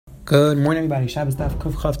Good morning, everybody. Shabbos Daf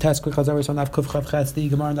Kuf Chav Tes Quick Chazar on Daf Kuf Chav Ches. The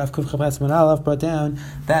Gemara Daf Kuf Chav Ches Aleph brought down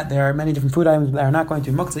that there are many different food items that are not going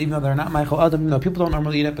to muktzah, even though they're not Michael Adam. Even though people don't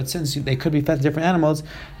normally eat it, but since they could be fed to different animals,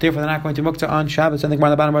 therefore they're not going to muktzah on Shabbos. And the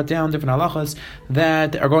Gemara brought down different halachas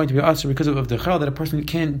that are going to be usher because of the chel, that a person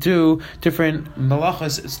can't do different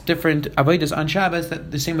malachas, different avodas on Shabbos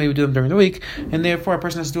that the same way we do them during the week, and therefore a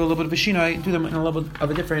person has to do a little bit of a shinoi, do them in a little bit of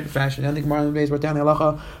a different fashion. And the Gemara brought down the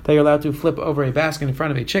halacha that you're allowed to flip over a basket in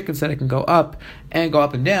front of a chicken so that it can go up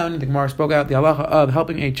and down. The Gemara spoke out the halacha of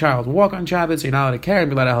helping a child walk on Shabbos, so you're not allowed to carry him,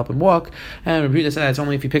 you're allowed to help him walk. And Rabbi Yehuda said it's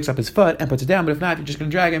only if he picks up his foot and puts it down, but if not, if you're just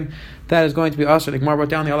going to drag him, that is going to be also. The Gemara brought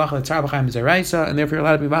down the halacha that tzar b'chaim is a raisa, and therefore you're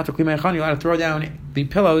allowed to be matur kli me'echan, you're allowed to throw down the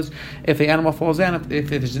pillows if the animal falls down. If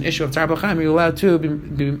there's an issue of tzar b'chaim, you're allowed to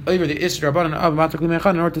be over the isra rabbanan of matur kli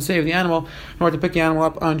me'echan in order to save the animal, in order to pick the animal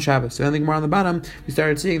up on Shabbos. So then the Gemara on the bottom, we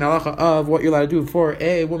started seeing the halacha of what you're allowed to do for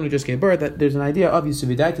a woman who just gave birth, that there's an idea of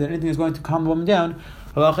yisuvidaita, that anything is going to calm the woman down.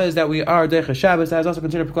 Halacha is that we are Deicha Shabbos, that is also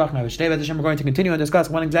considered Pekuach Nefesh. Today, we're going to continue and discuss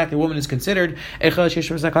when exactly a woman is considered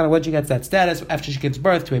when she gets that status after she gives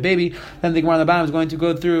birth to a baby. Then the Gemara on the bottom is going to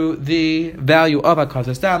go through the value of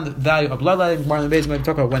Akatas Dam, the value of bloodletting. The Gemara on the base is going to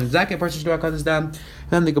talk about when exactly a person should do Akatas Dam.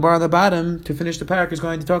 Then the Gemara on the bottom, to finish the parak, is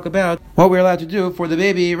going to talk about what we're allowed to do for the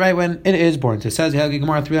baby right when it is born. So it says, Helgi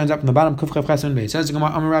Gemara 3 lines up from the bottom, Kuf Chav Chesed Beis. It says the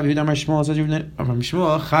Gemara, Amar Rabbi Yehuda Amar Shmuel, says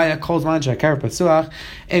Shmuel, Chaya Kol Zman Shekar Patzuach,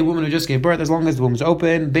 a woman who just gave birth, as long as the womb is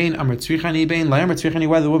open, Bein Amar Tzrichani, Bein La Amar Tzrichani,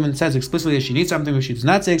 whether the woman says explicitly that she needs something, or she does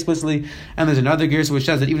not say explicitly, and there's another gear which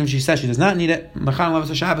says that even if she says she does not need it, Mechal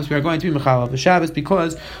Lavas Shabbos, we are going to be Mechal Lavas Shabbos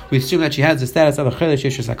because we assume that she has the status of a Chelesh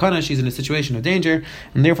Yesh Sakana, she's in a situation of danger,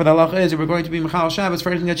 and therefore the halacha is that we're going to be Mechal Shabbos for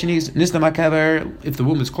anything that she needs. Nisna Makaver, if the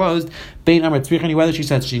womb is closed, Bein Amar Tzrichani, whether she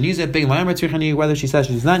says she needs it, Bein La Amar Tzrichani, whether she says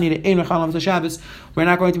she does not need it, Ein Mechal Lavas Shabbos, we're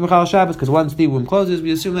not going to be Mechal Shabbos because once the womb closes,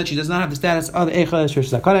 we assume that she does not have the status of a Chelesh Yesh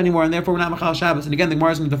Sakana anymore, and therefore we're not Mechal Shabbos. And again, the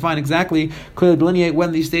Gemara is going to define exactly, clearly delineate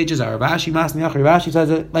when these stages are. Ravashi Masniachi, Ravashi says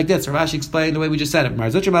it like this. Ravashi explained the way we just said it.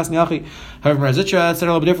 Marzutra Masniachi. However, Marzutra said it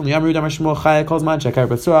a little bit differently. Amru Damar Shmuel Chaya calls man Shekar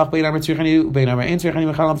Batzuach Bein Amar Tzrichani Bein Amar Ein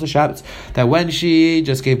Tzrichani Mechal Lavas Shabbos. That when she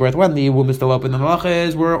just gave birth, when the womb is still open, the malacha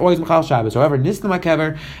is we're always Mechal Shabbos. However, Nisna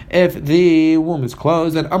Makaver, if the womb is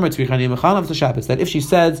closed, then Amar Tzrichani Mechal Lavas Shabbos. That if she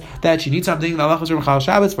says that she needs something, the malacha is Mechal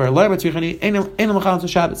Shabbos. For Lo Amar Tzrichani Ein Mechal Lavas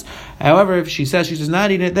Shabbos. However, if she says she does not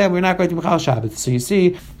need it, then we're not going to Mechal Shabbos. So you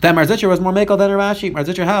see that Marzutra was more mekel than Rashi.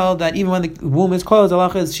 Marzutra held that even when the womb is closed, Allah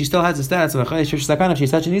is she still has the status of a Chelesh Yesh Sakana. If she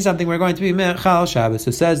says she needs something, we're going to be Mechal Shabbos.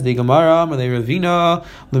 So says the Gemara, Malei Ravina,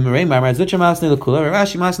 Lumerei Marzutra Masne Lekula,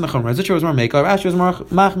 Rashi Masne Lechon. Marzutra was more mekel, Rashi was more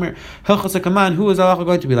machmir. Hilchos Hakaman, who is Allah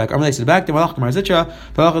going to be like? Amalei said back to Malach Marzutra.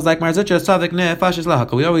 The Allah is like Marzutra, Savik Ne Fashes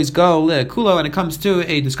Lahaka. We always go Lekulo when it comes to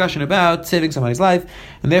a discussion about saving somebody's life,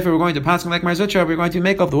 and therefore we're going to pass like Marzutra. We're going to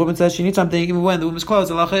make up. The woman says she needs something, even when the womb is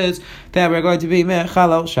closed. Allah is that we're going to be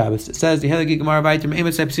Mechal Shabbos. It says the Helgi Gemara Vayter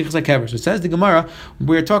Me'emet Sepsichas Hakever. So it says the Gemara,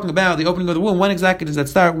 we're talking about the opening of the womb. When exactly does that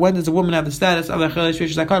start? When does the woman have the status of a Chelesh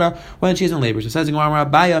Yesh Sakana? When she is in labor. So it says the Gemara,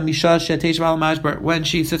 Baya Misha Shetesh Val Mashbar. When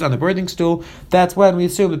she sits on the birthing stool, that's when we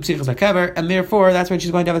assume the Psichas Hakever, and therefore that's when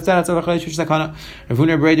she's going to have the status of a Chelesh Yesh Sakana.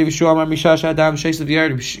 Ravuna Breder Vishua Amar Misha Shadam Sheis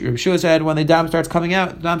V'Yard. Yeshua said when the dam starts coming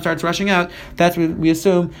out, dam starts rushing out, that's when we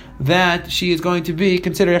assume that she is going to be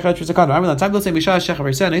considered a Chelesh Yesh Sakana. Some people say Misha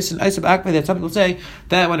Shechav that some people say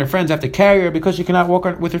that when her friends have to carry her because she cannot walk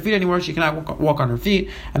with her feet anymore, she cannot walk on her feet,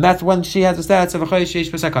 and that's when she has the status of a Chelesh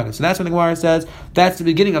Yesh Sakana. So that's when the Gemara says that's the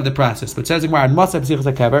beginning of the process. But it says the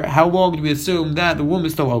Gemara, how long do we assume that the womb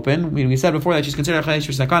is still open? I mean, we said before that she's considered a Chelesh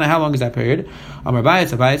Yesh Sakana. How long is that period? Abai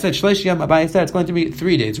said Shleish Yom. Abai said it's going to be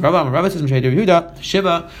 3 days. Rabbi says Yehuda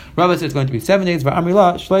Shiva. Rabbi says it's going to be 7 days.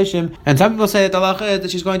 Amrila Shleishim. And some people say that the halacha is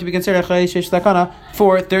that she's going to be considered a Chelesh Yesh Sakana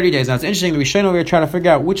for 30 days. Now it's interesting. The Rishon over here trying to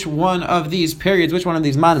figure out which one of these periods, which one of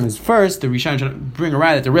these manim is first. The Rishon trying to bring a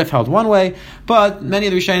right that the Rif held one way, but many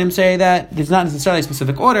of the Rishonim say that it's not necessarily a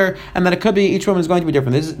specific order, and that it could be each woman is going to be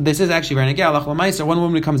different. This is actually very negay. So one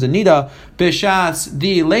woman becomes a nida b'shas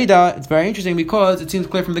the leda. It's very interesting because it seems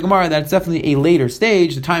clear from the Gemara that it's definitely a later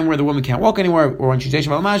stage, the time where the woman can't walk anymore, or when she's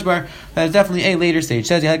Yeshiva al Mashbar. That is definitely a later stage. It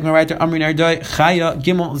says They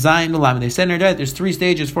said in her there's 3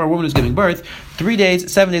 stages for a woman who's giving birth: 3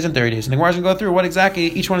 days, 7 days, and 30 days. And the Gemara is going to go through what exactly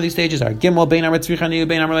each one of these stages are. Gimel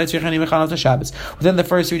Within the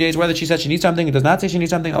first 3 days, whether she said she needs something, it does not say she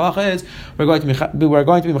needs something. Halacha is we're going to be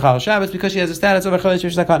Mechal Shabbos because she has a status of a Chelesh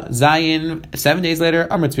Yesh Sakana. Zayin, 7 days later,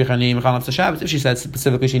 Amr Tzvichani Mechal Shabbos. If she said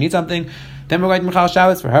specifically she needs something, then we're going to Mechal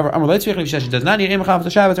Shabbos. However, Amr Tzvichani, if she says she does not need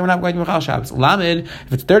Mechal Shabbos, then we're not going to Mechal Shabbos. Lamed,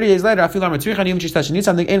 if it's 30 days later, I feel Amr Tzvichani, even she says she needs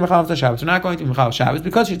something, Ein Mechal Shabbos. We're not going to Mechal Shabbos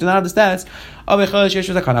because she does not have the status of a Chelesh Yesh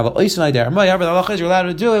Sakana. But Oisanai there, however, the halacha is you're allowed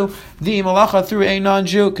to do the malacha through a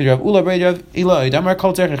non-Jew. Because you have Ula Brei of Eloi, Damar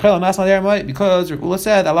Kol Tzarech Chela, Mas Nader, because Ula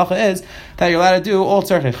said the halacha is that you're allowed to do all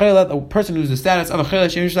Tzarech Chela, the person who's the status of a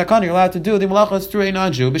Chelesh Yesh Sakana, you're allowed to do the malachas through a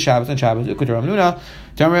non-Jew, b'Shabbos and Shabbos.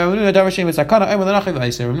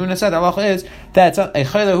 Ramnuna said Allah is that a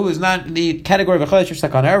chayla who is not in the category of a chayla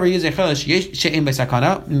sakana. However, he is a chayla she'ein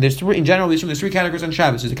b'sakana. There's three in general. There's 3 categories on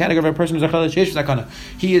Shabbos. There's a category of a person who's a chayla she'ein sakana.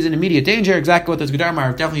 He is in immediate danger. Exactly what those Gedar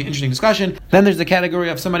are definitely an interesting discussion. Then there's the category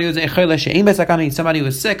of somebody who's a chayla she'ein b'sakana. He's somebody who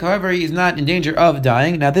is sick. However, he's not in danger of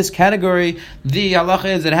dying. Now, this category, the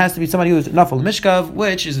halacha is that it has to be somebody who is nafal mishkav,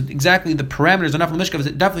 which is exactly the parameters of nafal mishkav.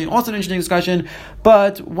 Is definitely also an interesting discussion.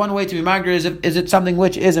 But one way to be magre is it something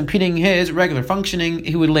which is impeding his regular functioning?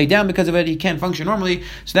 He would lay down because of it. He can't function normally.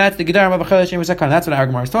 So that's the Gedar of a Chelesh Yesh Sakana. That's what our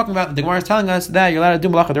Gemara is talking about. The Gemara is telling us that you're allowed to do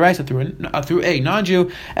Malacha D'Oraisa through a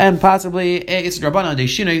non-Jew and possibly a Rabbanan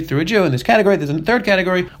Deishina through a Jew. In this category, there's a third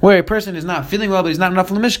category where a person is not feeling well, but he's not enough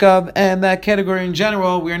for the Mishkav, and that category in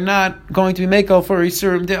general, we are not going to be Mekel for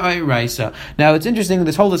Isurim D'Oraisa. Now, it's interesting,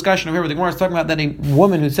 this whole discussion over here where the Gemara is talking about that a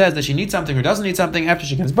woman who says that she needs something or doesn't need something after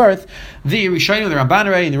she gives birth, the Rishonim, the Ramban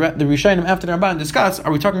already, and the Rishonim after the Ramban discuss,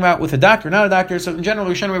 are we talking about with a doctor, not a doctor? So in general,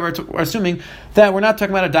 we're assuming that we're not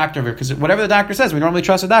talking about a doctor here, because whatever the doctor says, we normally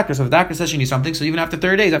trust a doctor. So if the doctor says she needs something, so even after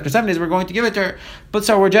 30 days, after 7 days, we're going to give it to her. But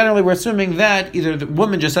so we're assuming that either the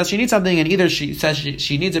woman just says she needs something, and either she says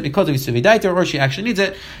she needs it because of Yisvidaita, or she actually needs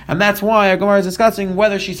it, and that's why our Gemara is discussing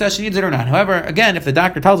whether she says she needs it or not. However, again, if the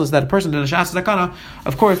doctor tells us that a person did a Shas Zakana,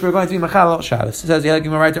 of course we're going to be Machal Shabbos. It says the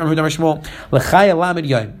Gemara right to Amud Shmuel L'chaya Lamed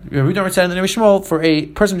Yom. Rabbi said in the name of Shmuel for a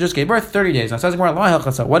person who just gave birth 30 days. Now it says Gemara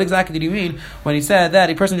what exactly did he mean when he said that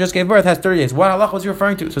a person who just gave birth has 30 days? What halach was he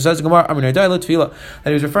referring to? So it says the Gemara that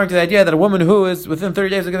he was referring to the idea that a woman who is within 30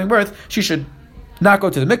 days of giving birth, she should not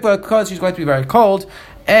go to the mikveh because she's going to be very cold.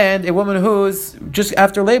 And a woman who's just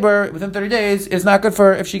after labor within 30 days is not good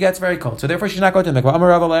for her if she gets very cold. So therefore she's not going to the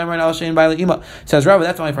mikvah. Says Rabbi,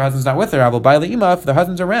 that's only if her husband's not with her. If the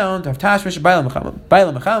husband's around, her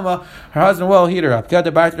husband will heat her up. Like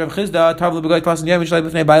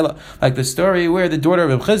the story where the daughter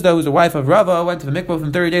of Reb Chizda, who's the wife of Rava, went to the mikvah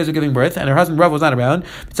within 30 days of giving birth, and her husband Rava was not around.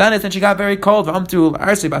 And she got very cold. And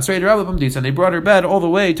they brought her bed all the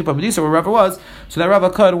way to Pamadisa where Rava was, so that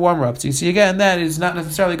Rava could warm her up. So you see again, that is not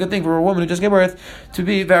necessarily a good thing for a woman who just gave birth to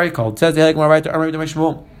be very cold. It says the Halacha right to Amar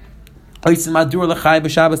Shmuel. The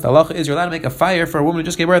halacha is you're allowed to make a fire for a woman who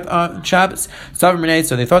just gave birth on Shabbos. So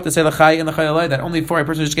they thought to say l'chai and l'chai that only for a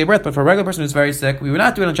person who just gave birth, but for a regular person who's very sick, we would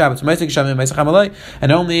not do it on Shabbos.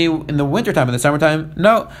 And only in the wintertime, in the summertime,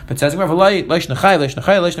 no. But it says Gemara, it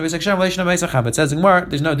says Gemara,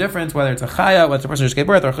 there's no difference whether it's a chaya, whether it's a person who just gave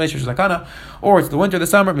birth, or a chaysh zakana, or it's the winter, the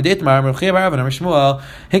summer. And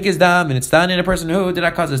it's done in a person who did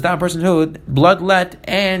not cause this down, a person who bloodlet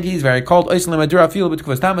and he's very cold.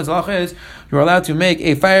 You're allowed to make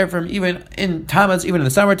a fire from even in Tammuz, even in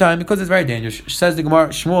the summertime, because it's very dangerous. Says the Gemara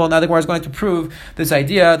Shmuel. Now the Gemara is going to prove this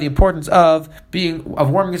idea, the importance of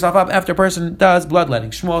warming yourself up after a person does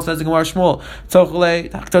bloodletting. Shmuel says the Gemara Shmuel.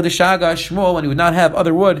 Shmuel, when he would not have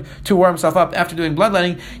other wood to warm himself up after doing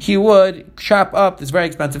bloodletting, he would chop up this very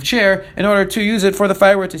expensive chair in order to use it for the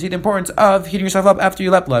firewood, to see the importance of heating yourself up after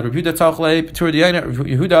you let blood.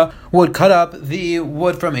 Yehuda would cut up the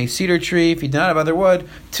wood from a cedar tree if he did not have other wood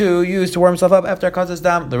to use to warm himself up after a kazas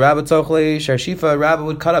dam. The Rabbi Tzochle Sharshifa, Rabbi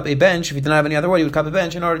would cut up a bench. If he didn't have any other wood, he would cut up a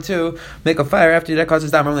bench in order to make a fire after that kazas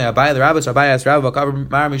dam. Normally, Abai the Rabbi, so Abai asked Rabbi, so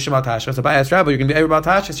Abai asked Rabbi, you're going to be every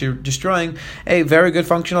Baltashas, you're destroying a very good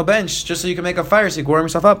functional bench just so you can make a fire, so you can warm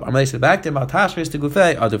yourself up. I'm said back to him, Baltashas to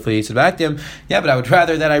Gufei, Adufli said back to him, yeah, but I would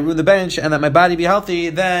rather that I ruin the bench and that my body be healthy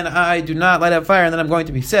than I do not light up fire and then I'm going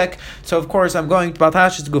to be sick. So of course I'm going to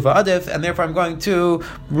Baltashas to Gufa Adif, and therefore I'm going to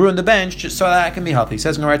ruin the bench just so that I can be healthy. He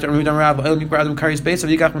says,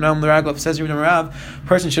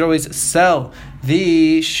 person should always sell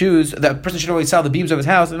the shoes. That person should always sell the beams of his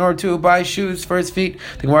house in order to buy shoes for his feet.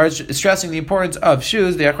 The Gemara is stressing the importance of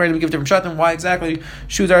shoes. The Achronim give different shatim why exactly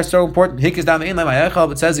shoes are so important. Hikis dam ein laymayachal,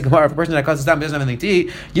 but says the Gemara, if a person that causes dam doesn't have anything to eat,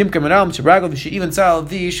 yimker manal shabragel, we should even sell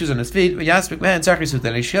the shoes on his feet. Yaspik man tzarchi suit,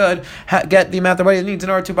 that he should get the amount of money he needs in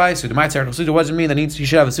order to buy a suit. My tzarchi suit doesn't mean that he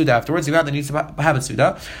should have a suit afterwards. The amount that needs to have a suit.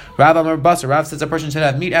 Rav Amar Basar, Rav says a person should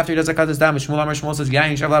have meat after he does a causes dam. Shmuel Amar Shmuel says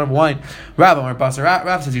yain, you should have a lot of wine. Rav Amar Basar,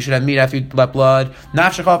 Rav says you should have meat after you let blood.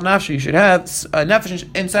 Nafshachal nafshi, you should have nefesh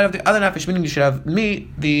instead of the other nefesh, meaning you should have meat,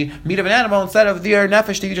 the meat of an animal instead of the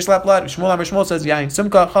nefesh that you just let blood. Shmuel Amar Shmuel says yain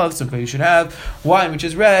simka chalav simka, you should have wine which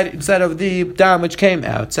is red instead of the dam which came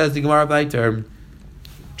out. Says the Gemara Baiter.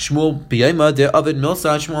 Shmuel b'yayma de avid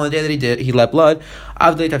milsa. Shmuel on the day that he let blood,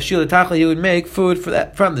 avdei tafshil tachli, he would make food for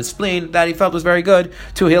that from the spleen that he felt was very good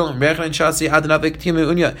to heal him. Rebbe Yochanan shasi adanavik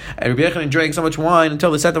timu unya, and Rebbe Yochanan drank so much wine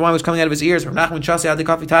until the scent of wine was coming out of his ears. Rebbe Nachman shasi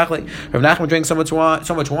adikafi tachli, Rebbe Nachman drank so much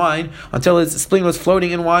wine until his spleen was floating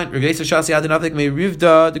in wine. Rebbe Yosef shasi adanavik me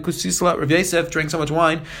rivda de kusisla. Rebbe Yosef drank so much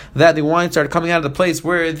wine that the wine started coming out of the place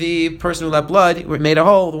where the person who let blood made a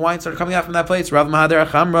hole. The wine started coming out from that place. Rav Mahader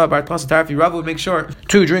Achamra Bar Tlasatarfi, Rav would make sure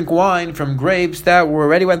to drink wine from grapes that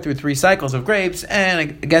already went through 3 cycles of grapes, and I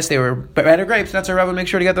guess they were better grapes. That's why Rav would make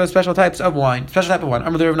sure to get those special types of wine. Special type of wine. He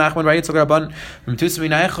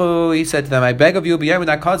said to them, I beg of you, on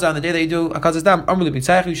the day that you do a kazas dam,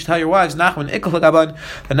 you should tell your wives, Nachman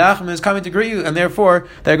the Nachman is coming to greet you, and therefore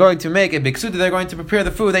they're going to make a big suda. They're going to prepare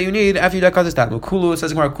the food that you need after you do a kazas dam. Kulu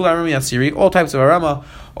says all types of arama,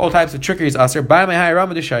 all types of trickeries aser,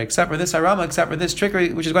 except for this harama, except for this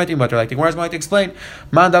trickery, which is going to be mutter. Like the Gemara is going to explain,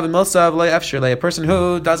 Man David Milsav a person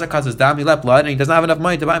who does a kazas dam, he let blood, and he doesn't have enough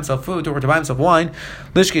money to buy himself food or to buy himself wine.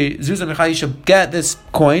 Lishki Zuzah Michai, you should get this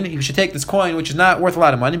coin. You should take this coin, which is not worth a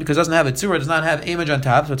lot of money because it doesn't have a tzura, it does not have image on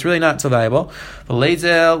top, so it's really not so valuable. The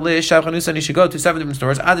Leizel Lishav, you should go to 7 different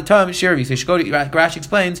stores. At the time, Shirvi, so you should go to, Rashi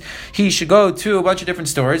explains, he should go to a bunch of different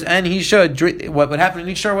stores, and he should drink. What would happen in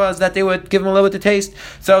each store was that they would give him a little bit to taste.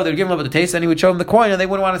 So they would give him a little bit to taste, and he would show him the coin, and they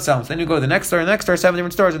wouldn't want to sell him. So then you go to the next store, 7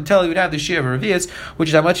 different stores until he would have the shir of revius, which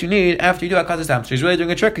is how much you need after you do a kazas dam. So he's really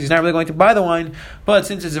doing a trick because he's not really going to buy the wine, but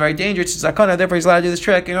since it's very dangerous, it's zakana, therefore he's allowed to do this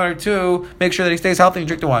trick in order to make sure that he stays healthy and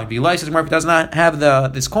drink the wine. If he does not have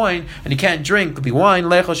this coin and he can't drink the wine,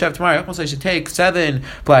 lechol shev tomorrow, he should take 7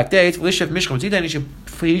 black dates, and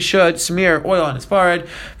he should smear oil on his forehead,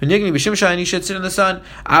 and he should sit in the sun.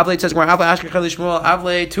 Avle says,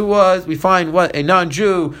 Avle too was, we find what a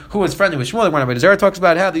non-Jew who was friendly with Shmuel. The Gemara Zera talks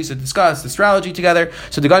about how they used to discuss astrology together.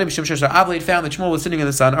 So the Gadim B'Shem Shor Avle found that Shmuel was sitting in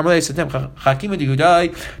the sun. So Avle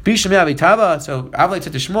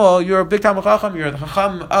said to Shmuel, you're a big Talmud Chacham, you're the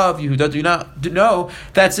Chacham of Yehuda. Do you not know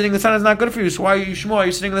that sitting in the sun is not good for you? So why are you Shmuel? Are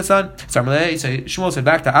you sitting in the sun? So Shmuel said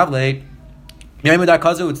back to Avle,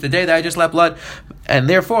 it's the day that I just let blood, and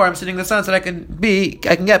therefore I'm sitting in the sun so that I can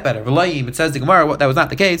get better. It says the Gemara that was not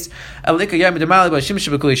the case. There's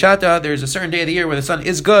a certain day of the year where the sun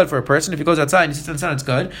is good for a person. If he goes outside and he sits in the sun, it's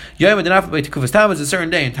good. Tammuz is a certain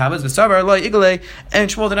day in Tammuz. And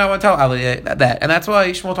Shmuel did not want to tell Ali that, and that's why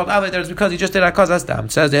Shmuel told Ali that it's because he just did a kazas dam.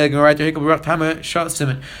 It says the Gemara right there.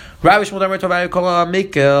 Rabbi Shmuel Damar Tovayu Kol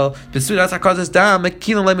Mekel Besudas Hakazas Dam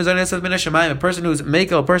Mekilan Lemizon says Ben Hashemayim, a person who's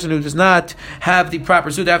Mekel, a person who does not have the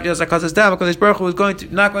proper suit after he does Hakazas Dam, because Baruch Hu is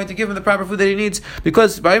not going to give him the proper food that he needs,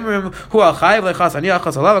 because Ba'imrim Hu Al Chayiv Lechas Ani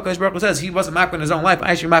Achas Alav, because Baruch Hu says he wasn't makman in his own life,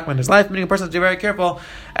 I should makman in his life, meaning a person has to be very careful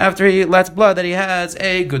after he lets blood that he has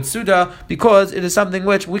a good suda, because it is something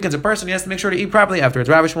which weakens a person. He has to make sure to eat properly afterwards.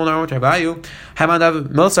 Rabbi Shmuel Damar Tovayu Hamadav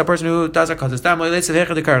Milsa, a person who does Hakazas Dam,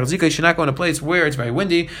 he should not go in a place where it's very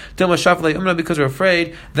windy. Because we're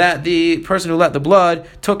afraid that the person who let the blood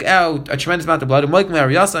took out a tremendous amount of blood, and he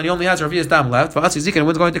only has Raviya's dam left. And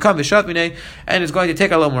when's going to come, and is going to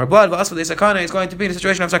take a little more blood. Is going to be in a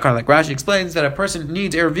situation of sakana. Like Rashi explains that a person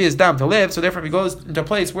needs Raviya's dam to live, so therefore if he goes into a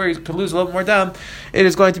place where he could lose a little more dam, it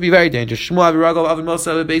is going to be very dangerous. Shmuel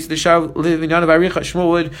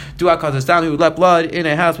would do Hakazas Dam. He would let blood in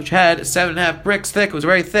a house which had 7.5 bricks thick. It was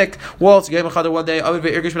very thick walls. One day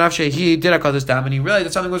he did Hakazas Dam, and he realized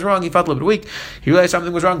that something was wrong. He felt a little bit weak. He realized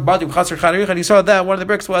something was wrong, and he saw that one of the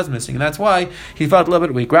bricks was missing, and that's why he felt a little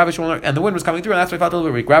bit weak. And the wind was coming through, and that's why he felt a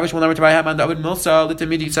little bit weak. Ravish will never to buy Haman David Milsa.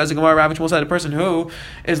 Litamidi says the Gemara. Ravish will say the person who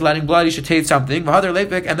is letting blood, he should taste something.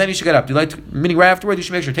 And then he should get up. Do you like meaning right afterwards? You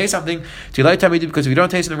should make sure to taste something. Do you like tamidi? Because if you don't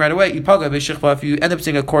taste something right away, if you end up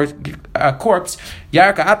seeing a corpse,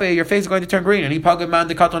 yarka ape, your face is going to turn green. And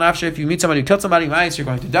if you meet somebody who killed somebody, you're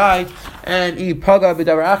going to die. And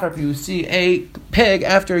if you see a pig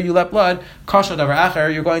after you let blood,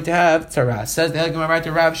 you're going to have tzaras. Says the Gemara right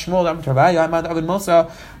to Rav Shmuel,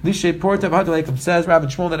 Lishay Porta Hadalakum says Rabbi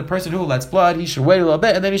Shmuel that a person who lets blood, he should wait a little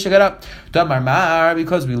bit and then he should get up. Damar Mar,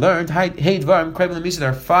 because we learned there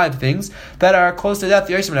are 5 things that are close to death,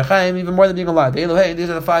 even more than being alive. These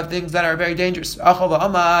are the 5 things that are very dangerous. Achal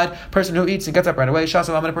Amad, person who eats and gets up right away.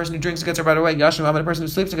 Shasam Amad, a person who drinks and gets up right away. Yashim Amad, a person who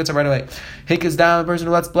sleeps and gets up right away. Hik is down, a person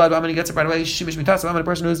who lets blood, Amad, he gets up right away. Shimish Mitas, Amad, a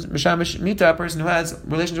person who's Mishamish Mita, a person who has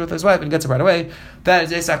relations with his wife and gets up right away. That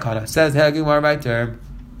is a sakana. Says Hagimar right there.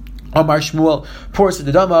 Amar Shmuel, pours to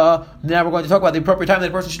the Dama. Now we're going to talk about the appropriate time that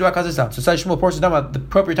a person should do Akazisam. So says Shmuel, pours to the Dama, the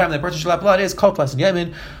appropriate time that a person should let blood is Kol Klas in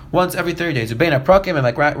Yemen, once every 30 days. Ubein Aprakim, and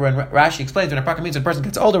like when Rashi explains, when Aprakim means when a person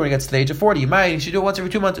gets older, when he gets to the age of 40, he should do it once every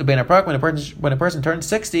 2 months. Ubein Aprak, when a person turns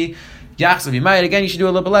 60, Yachsav Yimayit, again, you should do a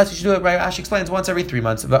little bit less. You should do it, right? Rashi explains, once every 3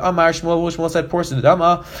 months. The Amar Shmuel said, pours to the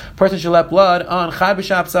Dama, person should let blood on Chad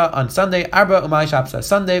B'Shapsa, on Sunday, Arba Umay Shapsa,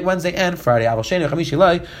 Sunday, Wednesday, and Friday. But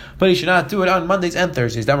he should not do it on Mondays and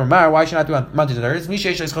Thursdays. Why should not do it on Mondays and Thursdays?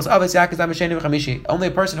 Only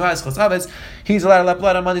a person who has Chos Avetz, he's allowed to let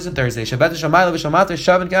blood on Mondays and Thursdays. Because Betin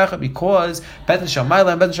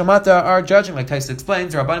Shalmaila and Betin Shalmata are judging, like Taisa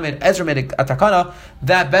explains. Ezra made a takana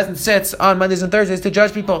that Betin sits on Mondays and Thursdays to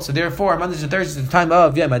judge people. So therefore, Mondays and Thursdays is the time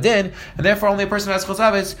of Yom Adin, and therefore only a person who has Chos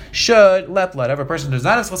Avetz should let blood. If a person does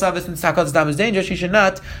not have Chos Avetz, since Takat's dam is dangerous, he should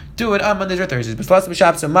not do it on Mondays or Thursdays.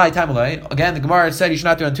 Again, the Gemara said you should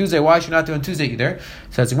not do it on Tuesday. Why should you not do it on Tuesday either?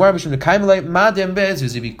 So it's because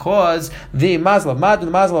the Mazel of Madim,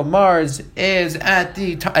 the Mazel of Mars, is at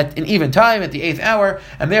an even time, at the 8th hour,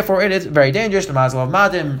 and therefore it is very dangerous. The Mazel of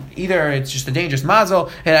Madim, either it's just a dangerous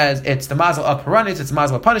Mazel, it's the Mazel of Haranitz, it's the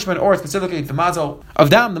Mazel of punishment, or specifically it's the Mazel of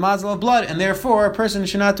Dam, the Mazel of blood, and therefore a person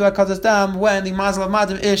should not do Akazas Dam when the Mazel of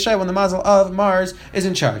Madim is shy, when the Mazel of Mars is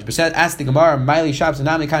in charge. But ask the Gemara, Miley Shabbos and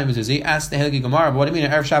Nami Kaim Mizuzi, ask the Hilgi Gemara, but what do you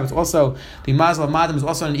mean? Erev Shabbos also, the Mazel of Madim is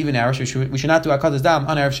also an even hour, so we should not do Akazas Dam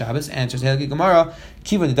on Erev Shabbos. Answers Hilgi Gemara,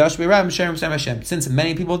 Kiva the Dash Beram Shem P'sayim Hashem. Since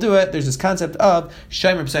many people do it, there's this concept of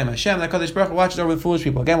Shem P'sayim Hashem that Kadosh Baruch Hu watches over with foolish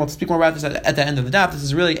people. Again, we'll speak more about this at the end of the daf. This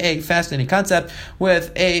is really a fascinating concept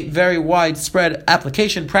with a very widespread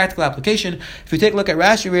application, practical application. If you take a look at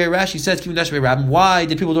Rashi, where Rashi says Kiva the Dash Beram, why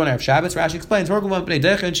did people do it on Erev Shabbos? Rashi explains.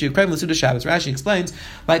 Rashi explains,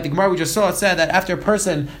 like the Gemara we just saw, it said that after a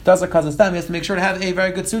person does a Kazas Dam, he has to make sure to have a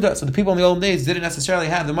very good Suda. So the people in the olden days didn't necessarily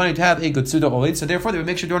have the money to have a good Suda always, so therefore they would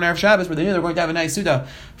make sure during Erev Shabbos, where they knew they were going to have a nice Suda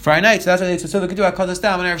Friday night, so that's why they could do a Kazas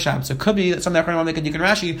Dam on Erev Shabbos. So it could be that something that make a Deacon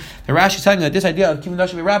Rashi, the Rashi is telling you that this idea of Kivin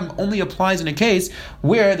Dash Rabbim only applies in a case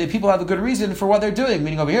where the people have a good reason for what they're doing,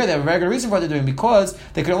 meaning over here they have a very good reason for what they're doing, because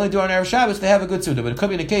they could only do it on Erev Shabbos, they have a good Suda. But it could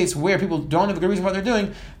be in a case where people don't have a good reason for what they're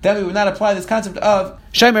doing, then we would not apply this concept of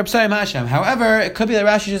Shemer P'sayim Hashem. However, it could be that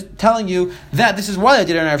Rashi is telling you that this is why they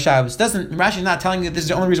did it on Erev Shabbos. Rashi is not telling you that this is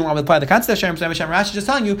the only reason why we apply the concept of Shemer P'sayim Hashem. Rashi is just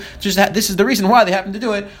telling you this is the reason why they happen to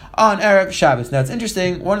do it on Erev Shabbos. Now it's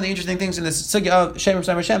interesting, one of the interesting things in this sugya of Shemer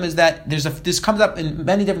P'sayim Hashem is that this comes up in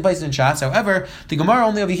many different places in Shas. However, the Gemara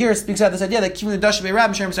only over here speaks out this idea that Kivin Dash Rab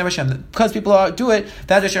and Shemer P'sayim Hashem. Because people do it,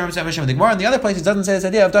 that's a Shemer P'sayim Hashem. The Gemara in the other places doesn't say this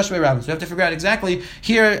idea of Dash Rab. So we have to figure out exactly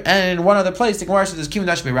here and in one other place the Gemara says this Kivin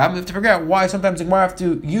Dash Rab. We have to figure out why sometimes the Gemara have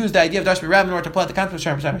to use the idea of Dash Rab in order to apply the concept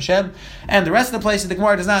of Shemer P'sayim Hashem. And the rest of the places the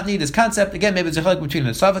Gemara does not need this concept. Again, maybe it's a chilek between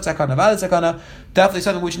the Safat Sakana, Valid Sakana. Definitely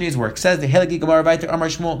something which needs work. Says the Helagi Gemara Vayter Amar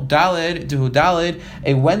Shmuel Dalid Duhu Dalid,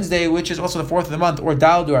 a Wednesday which is also the 4th of the month, or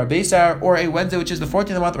Dalid Du Arbesar, or a Wednesday which is the 14th of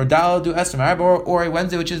the month, or Dalid Du Esrim Arbor, or a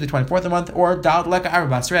Wednesday which is the 24th of the month, or Dalid Leka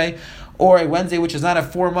Arba Basrei, or a Wednesday which is not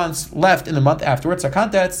have 4 months left in the month afterwards.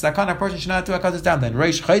 Sakana person should not do Akazas Dam. Then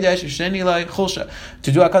Reish Chodesh Sheni Lai Chulsha,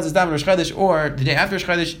 to do Akazas Dam Rosh Chodesh, or the day after Rosh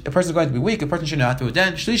Chodesh, a person is going to be weak. A person should not do it.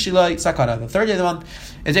 Then Shlishi Lai Sakana, the 3rd day of the month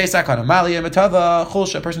is a Sakana. Malia Matava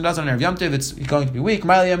Chulsha, a person does it on Erev Yom Tov, it's going to be weak.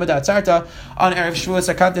 Malia Madat Sarta, on Erev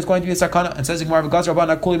Shavuos Sakana is going to be a Sakana. And says the Gemara Gazar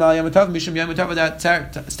Rabban Kuli Malia Matava Mishum Yom Matava that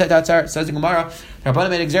Sar. Says the Gemara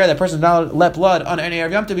Rabban made exer that person does not let blood on any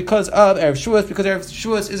Erev Yom Tov because of Erev Shavuos, because Erev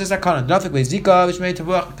Shavuos is a Sakana. Nothing with Zika.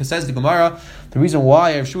 Because says the Gemara, the reason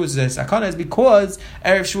why Erev Shavuos is a sakana is because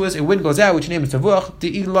Erev Shavuos a wind goes out, which name is Tavuch.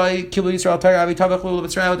 The Eli Kibul Yisrael Torah Avi Tavach Lulav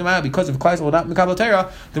Yisrael, because of Klai Yisrael not Mikabel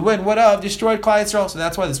Torah, the wind would have destroyed Klai Yisrael. So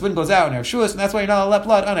that's why this wind goes out on Erev Shavuos, and that's why you're not allowed to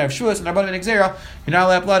let blood on Erev Shavuos and Rabban Ben Exera. You're not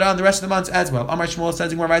allowed to blood on the rest of the months as well. Amar Shmuel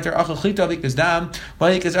says more right there. Achal Chita Vikdas Dam.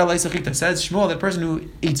 Says Shmuel, the person who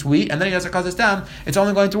eats wheat and then he does a Kazas Dam, it's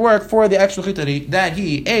only going to work for the extra Chita that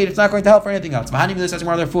he ate. It's not going to help for anything else. Mahani Milah says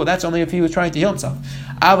more other fool. That's only if he was trying to heal himself.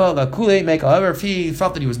 Ava la Kule make, however, if he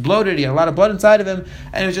felt that he was bloated, he had a lot of blood inside of him,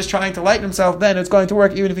 and he was just trying to lighten himself, then it's going to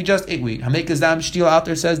work even if he just ate wheat. Hamek Dam Shtil out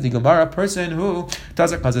there says the Gemara, person who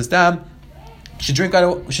does a Kazas Dam should drink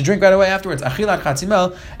right away afterwards. Achilat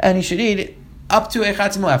Chatzimel, and he should eat up to a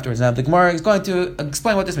chatzimil afterwards. Now the Gemara is going to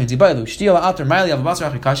explain what this means. Person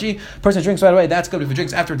drinks right away, that's good. If he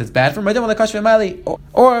drinks afterwards, it's bad for him.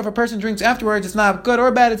 Or if a person drinks afterwards, it's not good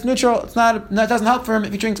or bad, it's neutral. It doesn't help for him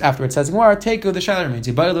if he drinks afterwards. Says the Gemara, take the shaila remains.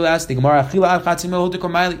 Asked the Gemara,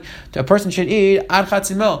 a person should eat ad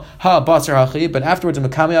chatzimil ha basar hachi, but afterwards a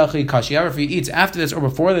makami hachi kashi. However, if he eats after this or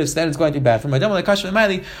before this, then it's going to be bad for him.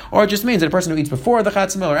 Or it just means that a person who eats before the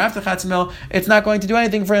chatzimil or after the chatzimil, it's not going to do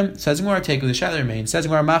anything for him. Says the Gemara, take the shaila remains. Says the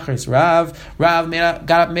Gemara, machris Rav got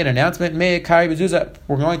up, made an announcement. We're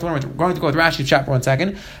going to go with Rashi's chapter for 1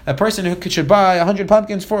 second. A person who should buy 100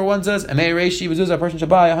 pumpkins for one zuz, and Reishi a person should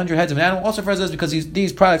buy 100 heads of an animal also for a zuz, because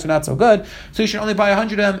these products are not so good. So you should only buy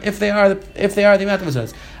 100 of them if they are the amount of a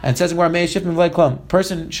zuz. And it says in Gemara, Mei shiftim v'lei klum.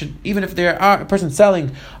 Person should, even if there are a person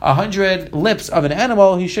selling 100 lips of an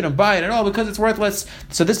animal, he shouldn't buy it at all because it's worthless.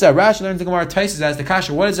 So this is how Rashi learns the Gemara. Taisus as the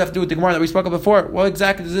kasha. What does that have to do with the Gemara that we spoke of before? What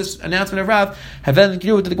exactly does this announcement of Rav have anything to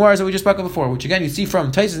do with the Gemara that we just spoke of before? Which again you see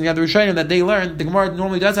from Taisus and the other Rishonim that they learn the Gemara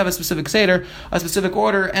normally does have a specific seder, a specific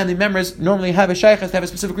order, and the members normally have a shaykhs to have a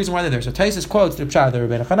specific reason why they're there. So Taisus quotes the Pshah, the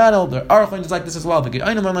Rebbeinu Chananel, the Aruch learns like this as well, the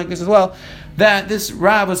Gedonim learn like this as well, that this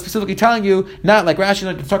Rav was specifically telling you, not like Rashi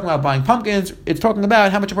it's talking about buying pumpkins, it's talking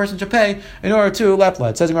about how much a person should pay in order to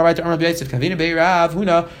lepla. It says in my right to Amr Beisit, Kavina Bei Rav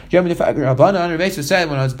Huna, Yom Defagim Rabbanan. Beisit said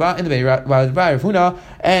when I was in the Bei Rav Huna,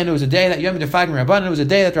 and it was a day that Yom Defagim Rabbanan, it was a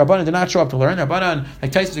day that the Rabbanan did not show up to learn. Rabbanan,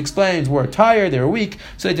 like Taisus explains, were tired, they were weak,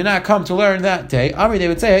 so they did not come to learn that day. Amri, they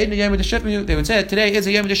would say, they would say, today is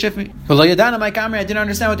a Yom Deshifmi. But Lo Yadana, Mike Amri, I didn't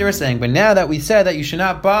understand what they were saying. But now that we said that you should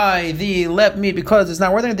not buy the lep meat because it's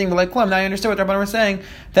not worth anything, but like Klum, now I understood what the Rabbanan were saying,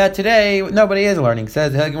 that today nobody is learning. It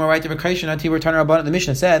says, the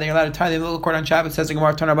Mishnah said that you're allowed to tie the umbilical cord on Shabbat. It says the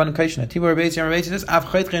Gemara Tanar Rabbanan Kaishna. Tibur Beis Yom Beis says Av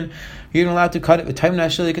Chaytchin. You're not allowed to cut it with time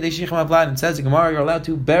nashili kadei shicham avlad. It says the Gemara you're allowed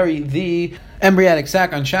to bury the embryonic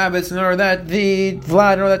sac on Shabbos in order that the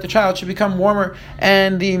vlad, in order that the child should become warmer.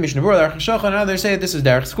 And the Mishnah Berurah, the Aruch HaShulchan, and others say this is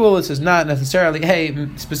derech skula. This is not necessarily a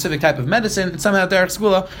specific type of medicine. It's somehow derech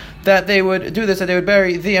skula that they would do this, that they would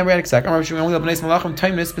bury the embryonic sac. Rabbi Shimon Gamliel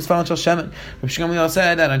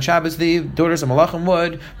said that on Shabbos the daughters of Malachim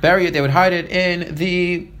would bury it. They would hide it in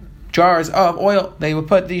the jars of oil. They would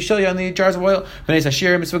put the shilya in the jars of oil.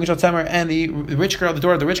 And the rich girl, the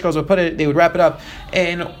daughter of the rich girls would they would wrap it up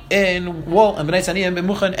in wool. And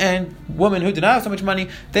women who did not have so much money,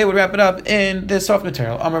 they would wrap it up in this soft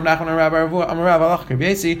material. Halacha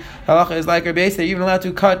is like Rabbi Yossi, they're even allowed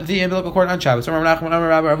to cut the umbilical cord on Shabbos. The Chacham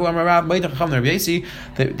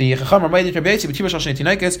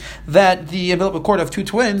that the umbilical cord of two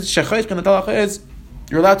twins, the halacha is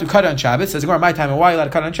you're allowed to cut it on Shabbos. Says the Gemara, my time, and why are you allowed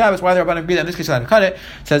to cut it on Shabbos? Why are they Rabbanan agree that in this case you're allowed to cut it?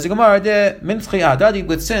 Says the Gemara,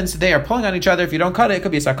 but since they are pulling on each other, if you don't cut it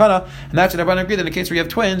could be a sakana, and that's what Rabbanan agree that in the case where you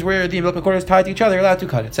have twins, where the umbilical cord is tied to each other, you're allowed to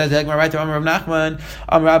cut it. Says the Gemara, right to Amar Rav Nachman,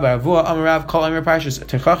 Amar Rav Avua, Amar Rav Kol Amar Parshas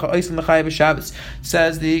Techacha Oisin L'Chayev Shabbos.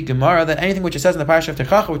 Says the Gemara that anything which it says in the Parsha of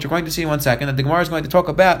Techacha, which we're going to see in 1 second, that the Gemara is going to talk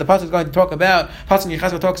about, the pasuk is going to talk about, pasuk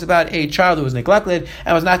Yechezkel talks about a child who was neglected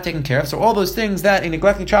and was not taken care of. So all those things that a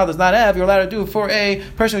neglected child does not have, you're allowed to do for a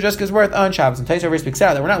person who just gives birth on Shabbos. And Taisa speaks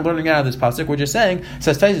out that we're not learning out of this pasuk. We're just saying,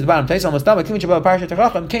 says Taisa at the bottom, Taisa almost double. So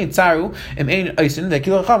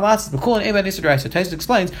Taisa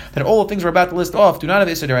explains that all the things we're about to list off do not have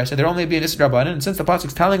Issa D'Oraisa. They're only be an Issa D'Rabbanan. And since the pasuk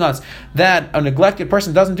is telling us that a neglected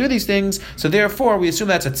person doesn't do these things, so therefore we assume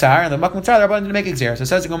that's a tsar, and the Makom Tsar, the Rabbanan didn't make Xer. So it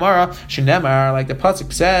says in Gemara, Shenemar, like the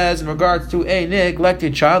pasuk says in regards to a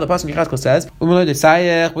neglected child, the pasuk in Yechezkel says, the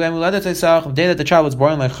day that the child was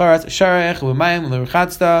born, like Charas, Sharech, Umayim,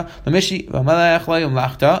 L'Rechatzta, L'Mishi, V'Malech, L'Yom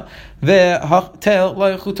Lachta, and the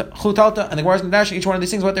Gemara is dashing each one of these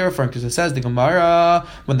things what they're referring to. So it says the Gemara,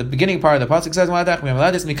 when the beginning part of the pasuk says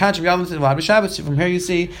from here you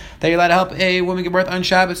see that you're allowed to help a woman give birth on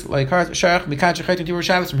Shabbos. From here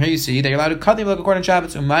you see that you're allowed to cut the umbilical cord on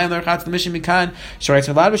Shabbos. You're allowed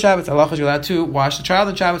to wash the child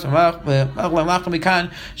on Shabbos.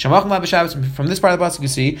 From this part of the pasuk you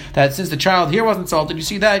see that since the child here wasn't salted, you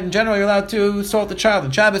see that in general you're allowed to salt the child on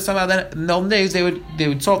Shabbos. Somehow that in the old days they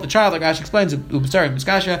would salt the child, like Rashi explains,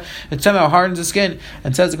 it somehow hardens the skin.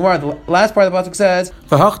 And says the Gemara, the last part of the pasuk says, and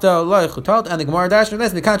the Gemara dashes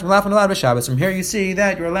this. From here you see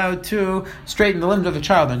that you're allowed to straighten the limbs of the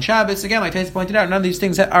child on Shabbos. Again, like Taisa pointed out, none of these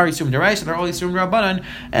things are Yisum D'Oraisa, they're all Yisum Rabbanan,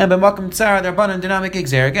 and B'Makom Tsar, they're Rabbanan dynamic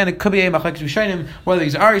Xer. Again, it could be a Machlekes Rishonim, whether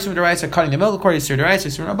these are Yisum D'Oraisa, cutting the umbilical cord, Yisur D'Oraisa,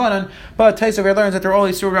 Yisur Rabbanan, but Taisa learns that they're all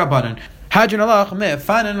Yisur Rabbanan. Hadron Allah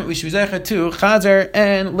Fanan, we should be zecher to chazer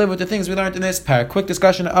and live with the things we learned in this parak. Quick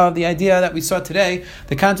discussion of the idea that we saw today,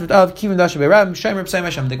 the concept of kivun dasher be'rab shemer b'sayim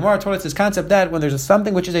Hashem. The Gemara told us this concept that when there's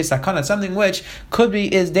something which is a sakana, something which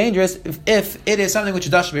is dangerous, if it is something which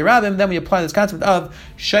is dasher be'rabim, then we apply this concept of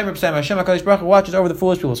shemer b'sayim Hashem. HaKadosh Baruch Hu watches over the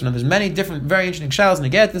foolish people. So now there's many different, very interesting shalos, and to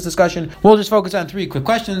get this discussion, we'll just focus on three quick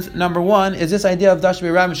questions. Number one, is this idea of dasher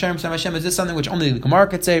be'rabim shemer b'sayim Hashem, is this something which only the Gemara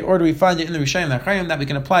could say, or do we find it in the Rishayim and the Achayim that we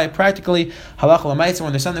can apply it practically? Halacha l'maisa,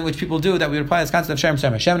 when there's something which people do that we would apply this concept of Shem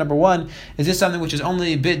Shem Hashem. Number one, is this something which is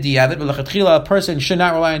only bid diavad, but l'chatchila, a person should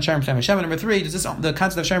not rely on Shem Shem Hashem. Number three, does the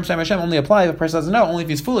concept of Shem Shem Hashem only apply if a person doesn't know, only if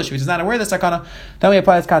he's foolish, if he's not aware of the sakana, then we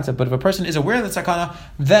apply this concept. But if a person is aware of the sakana,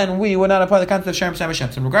 then we would not apply the concept of Shem Shem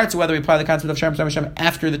Hashem. So in regards to whether we apply the concept of Shem Shem Hashem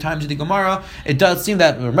after the times of the Gemara, it does seem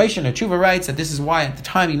that Ramesh and Tshuva writes that this is why at the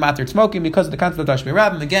time he mattered smoking, because of the concept of Dash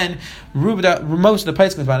Be'Rabim. Again, most of the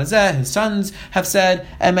Pesachim Banazeh, his sons have said,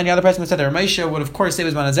 and many other Pesachim have said that Ramesh would of course say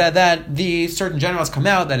was Banazeh that the certain generals come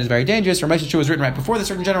out, that is very dangerous. Ramesh Tshuva was written right before the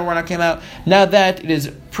certain general warning came out. Now that it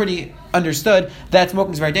is pretty understood that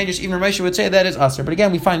smoking is very dangerous, even Ramesh would say that is usher. But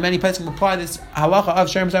again, we find many Pesachim apply this halacha of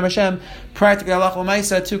Shem Shem Hashem, practically halacha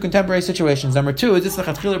l'maisa, to contemporary situations. Number two, is this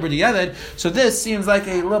l'chatchila b'diavad? So this seems like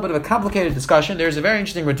a little bit of a complicated discussion. There's a very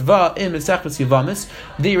interesting Ritva in Mesechus Yivamis.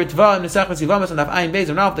 The Ritva in Mesechus Yivamis on Daf Ayin Beis,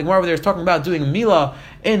 or now the Gemara over there is talking about doing Mila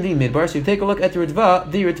in the Midbar. So you take a look at the Ritva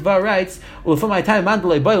writes, the Ritva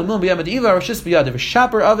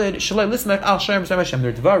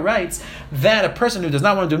writes that a person who does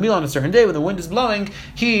not want to do Mila on a certain day when the wind is blowing,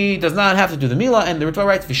 he does not have to do the Mila, and the Ritva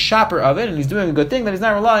writes Vishaper of it, and he's doing a good thing, that he's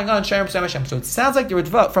not relying on Shem Shem Hashem. So it sounds like the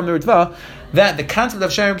Ritva that the concept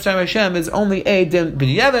of Shem Shem Hashem is only a din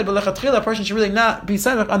b'diavad, but lechatchila, a person should really not be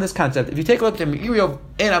samech on this concept. If you take a look at the Meiri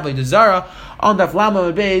in Avodah Zarah on Daf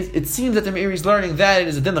Lama Beis, it seems that the Meiri is learning that it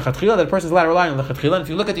is a din lechatchila, that a person is allowed to rely on lechatchila. And if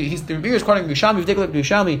you look at the Meiri is quoting Yerushalmi, if you take a look at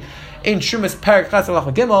Yerushalmi in Shumas Parak Chas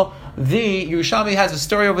Halacha Gimel, the Yerushalmi has a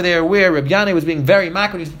story over there where Reb Yanai was being very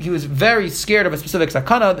makrid. He was very scared of a specific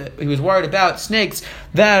sakana. He was worried about snakes,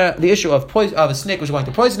 that the issue of a snake was going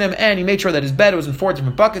to poison him, and he made sure that his bed was in 4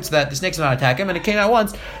 different buckets so that the snakes did not attack him. And it came out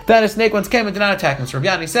once that a snake once came and did not attack him. So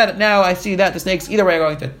Reb Yanai said, now I see that the snakes either way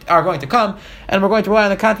are going to come, and we're going to rely on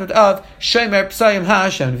the concept of Shemer P'sayim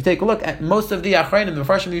HaHashem. If you take a look at most of the Achrayim, the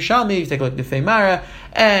Mefarshim Yerushalmi, if you take a look at the Feimara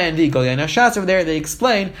and the Golyan Hashas over there, they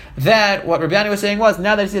explain that what Reb Yanai was saying was,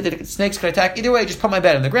 now that I see that the snakes can attack either way, just put my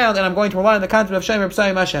bed on the ground, and I'm going to rely on the concept of Shemer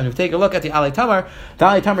P'sayim HaHashem. If you take a look at the Alei Tamar, the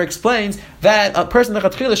Alei Tamar explains that a person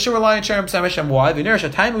lechatchila should rely on Shemer P'sayim HaHashem. Why? V'nerish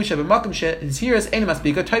atayim ushav b'makom she'is hiras enim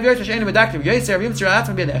aspika toiv yosh she'enim medaktiv yoser v'yimtzir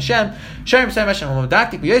atzim b'yad Hashem Shemer P'sayim HaHashem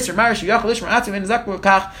medaktiv yoser marish yachol ishmer atzim v'nizak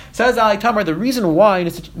kach. Says Alei Tamar, the reason why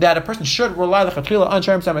that a person should rely lechatchila on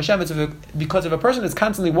Shemer P'sayim HaHashem is because if a person is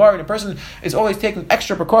constantly worried, a person is always taking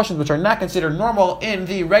extra precautions which are not considered normal in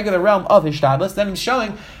the regular realm of hishtadlus, then he's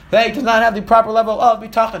showing that he does not have the proper level of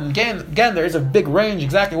bitachon. Again, there is a big range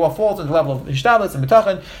exactly what falls into the level of hishtadlus and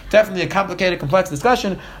bitachon. Definitely a complicated, complex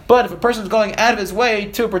discussion. But if a person is going out of his way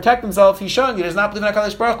to protect himself, he's showing he does not believe in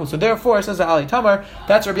HaKadosh Baruch Hu. So therefore, says the Alei Tamar,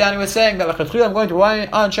 that's what Rabbi Yanai was saying, that l'chatchila I'm going to rely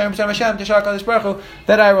on Shem Shem Hashem, to HaKadosh Baruch Hu,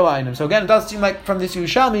 that I rely on him. So again, it does seem like from this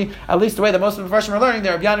Yerushalmi, at least the way that most of the Mepharshim are learning,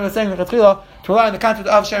 that Rabbi Yanai was saying l'chatchila to rely on the concept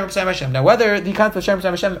of Shem Shem Hashem. Now, whether the concept of Shem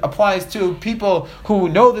Shem Hashem applies to people who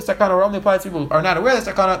know the sakana or only applies to people who are not aware of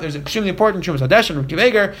the sakana, there's extremely important Chumas Hadeshin. Rav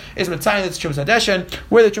Kiveger is Matzayin that's Chumas Hadeshin,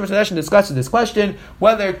 where the Chumas Hadeshin discusses this question,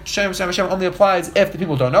 whether Shem Shem Hashem only applies if the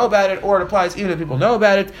people don't know about it, or it applies even if people know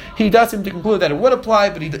about it. He does seem to conclude that it would apply,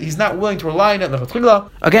 but he's not willing to rely on it.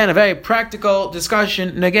 Again, a very practical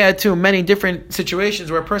discussion, neged to many different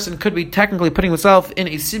situations where a person could be technically putting himself in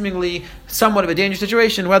a seemingly somewhat of a dangerous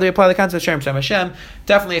situation, whether you apply the concept of Shem Shem Hashem.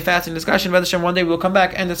 Definitely a fascinating discussion. One day we will come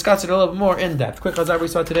back and discuss it a little bit more in depth. Quick chazar we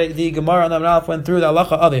saw today, the Gemara on Amud Aleph went through the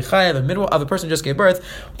halacha of a chayav, a middle of a person who just gave birth,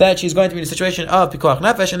 that she's going to be in a situation of pikuach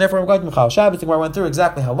nefesh, and therefore we're going to Michal Shabbos. The Gemara went through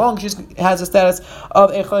exactly how long she has a status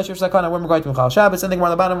of a chodesh sakana when we're going to Michal Shabbos, and the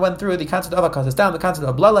Gemara on the bottom went through the concept of akazas down, the concept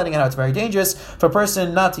of bloodletting, and how it's very dangerous for a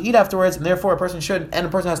person not to eat afterwards, and therefore a person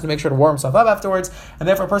has to make sure to warm himself up afterwards, and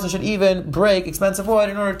therefore a person should even break expensive wood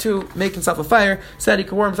in order to make himself a fire, so that he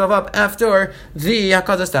can warm himself up after the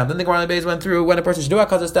akazas down. Then the Gemara on the base went through when a person should do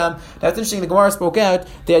akazas down. That's interesting. The Gemara spoke out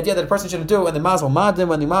the idea that a person shouldn't do when the mazel madim,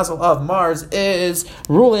 when the mazel of Mars is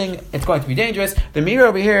ruling, it's going to be dangerous. The Meiri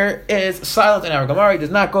over here is silent in our Gemara. He does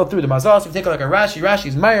not go through the mazal. So if you take a look at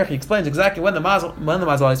Rashi's Meir, he explains exactly when the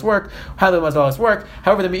mazalis work, how the mazalis work.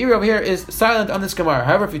 However, the Meiri over here is silent on this Gemara.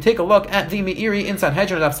 However, if you take a look at the Meiri in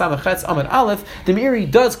Sanhedrin of Samachetz Amud Aleph, the Meiri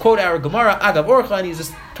does quote our Gemara Agav Orcha, and he's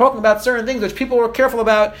just talking about certain things which people were careful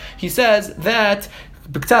about. He says that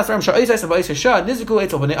He says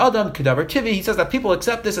that people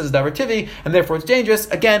accept this as a davar tivi, and therefore it's dangerous.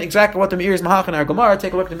 Again, exactly what the Meir is mahach in our Gemara.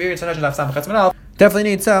 Take a look at the Meir and definitely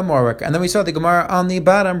needs some more work. And then we saw the Gemara on the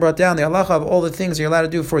bottom brought down the halacha of all the things you're allowed to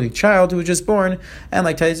do for the child who was just born, and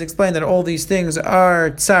like Tais explained that all these things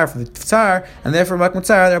are tsar for the tsar, and therefore makmut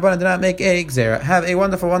tsar, the Rabbanan did not make a gzera. Have a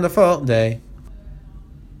wonderful, wonderful day.